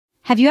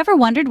Have you ever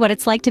wondered what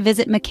it's like to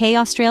visit Mackay,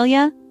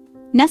 Australia?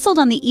 Nestled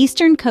on the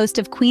eastern coast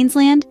of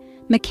Queensland,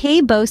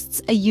 Mackay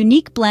boasts a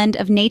unique blend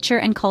of nature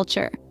and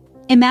culture.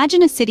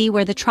 Imagine a city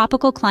where the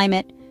tropical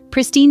climate,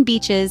 pristine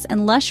beaches,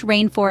 and lush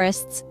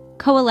rainforests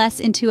coalesce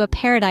into a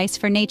paradise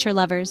for nature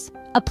lovers.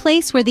 A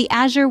place where the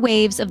azure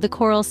waves of the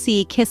coral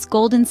sea kiss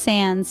golden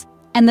sands,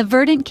 and the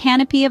verdant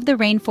canopy of the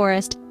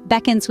rainforest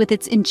beckons with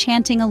its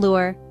enchanting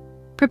allure.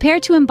 Prepare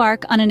to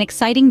embark on an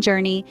exciting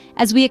journey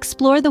as we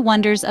explore the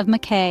wonders of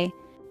Mackay.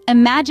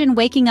 Imagine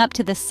waking up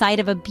to the sight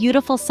of a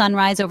beautiful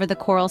sunrise over the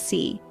coral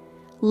sea.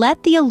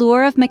 Let the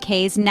allure of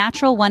Mackay's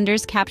natural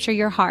wonders capture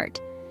your heart.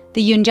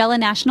 The Eungella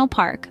National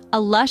Park, a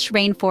lush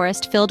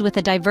rainforest filled with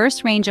a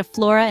diverse range of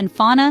flora and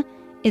fauna,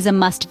 is a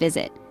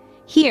must-visit.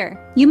 Here,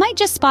 you might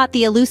just spot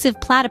the elusive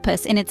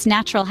platypus in its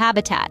natural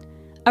habitat,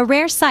 a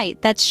rare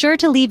sight that's sure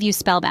to leave you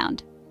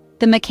spellbound.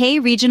 The Mackay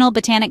Regional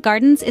Botanic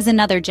Gardens is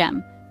another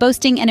gem,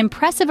 boasting an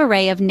impressive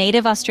array of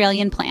native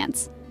Australian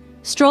plants.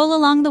 Stroll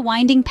along the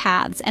winding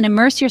paths and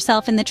immerse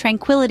yourself in the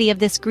tranquility of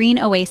this green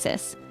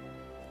oasis.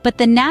 But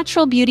the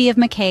natural beauty of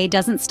Mackay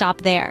doesn't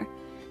stop there.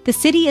 The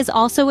city is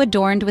also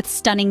adorned with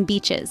stunning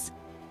beaches.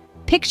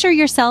 Picture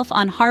yourself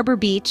on Harbour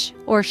Beach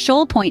or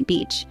Shoal Point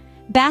Beach,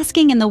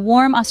 basking in the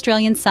warm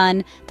Australian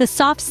sun, the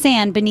soft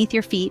sand beneath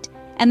your feet,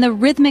 and the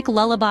rhythmic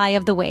lullaby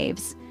of the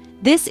waves.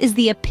 This is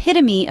the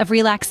epitome of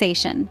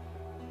relaxation.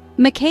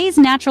 Mackay's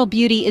natural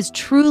beauty is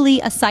truly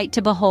a sight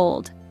to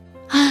behold.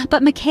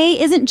 But Mackay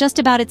isn't just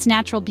about its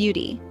natural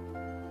beauty.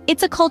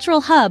 It's a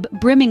cultural hub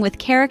brimming with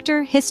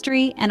character,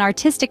 history, and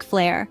artistic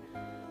flair.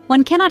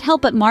 One cannot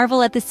help but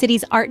marvel at the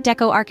city's Art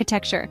Deco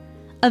architecture,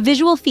 a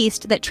visual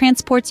feast that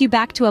transports you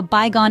back to a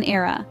bygone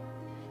era.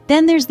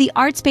 Then there's the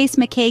ArtSpace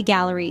Mackay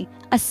Gallery,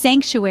 a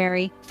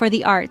sanctuary for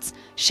the arts,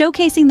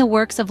 showcasing the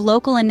works of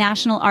local and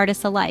national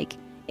artists alike.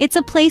 It's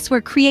a place where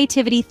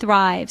creativity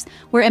thrives,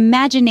 where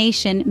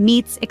imagination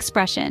meets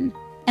expression.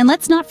 And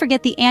let's not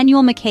forget the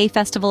annual Mackay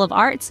Festival of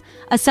Arts,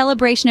 a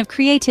celebration of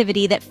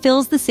creativity that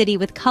fills the city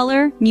with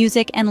color,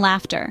 music, and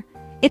laughter.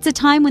 It's a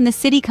time when the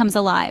city comes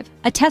alive,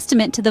 a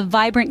testament to the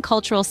vibrant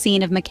cultural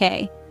scene of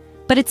Mackay.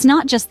 But it's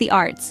not just the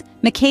arts.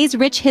 Mackay's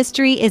rich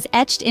history is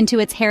etched into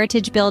its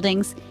heritage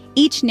buildings,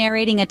 each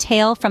narrating a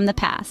tale from the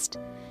past.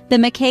 The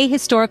Mackay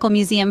Historical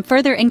Museum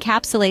further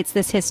encapsulates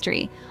this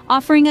history,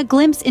 offering a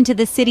glimpse into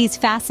the city's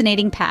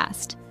fascinating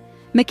past.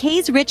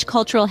 Mackay's rich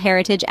cultural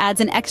heritage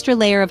adds an extra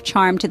layer of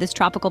charm to this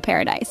tropical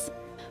paradise.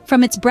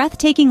 From its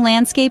breathtaking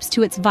landscapes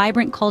to its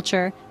vibrant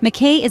culture,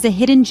 Mackay is a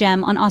hidden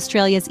gem on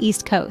Australia's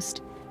east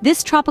coast.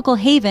 This tropical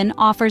haven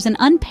offers an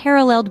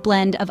unparalleled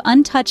blend of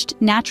untouched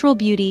natural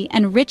beauty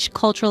and rich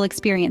cultural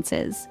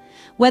experiences.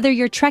 Whether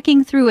you're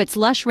trekking through its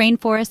lush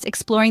rainforests,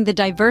 exploring the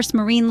diverse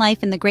marine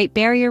life in the Great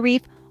Barrier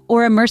Reef,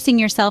 or immersing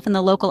yourself in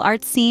the local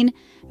arts scene,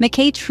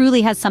 Mackay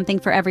truly has something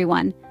for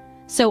everyone.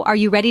 So are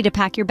you ready to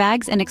pack your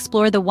bags and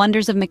explore the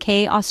wonders of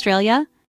Mackay, Australia?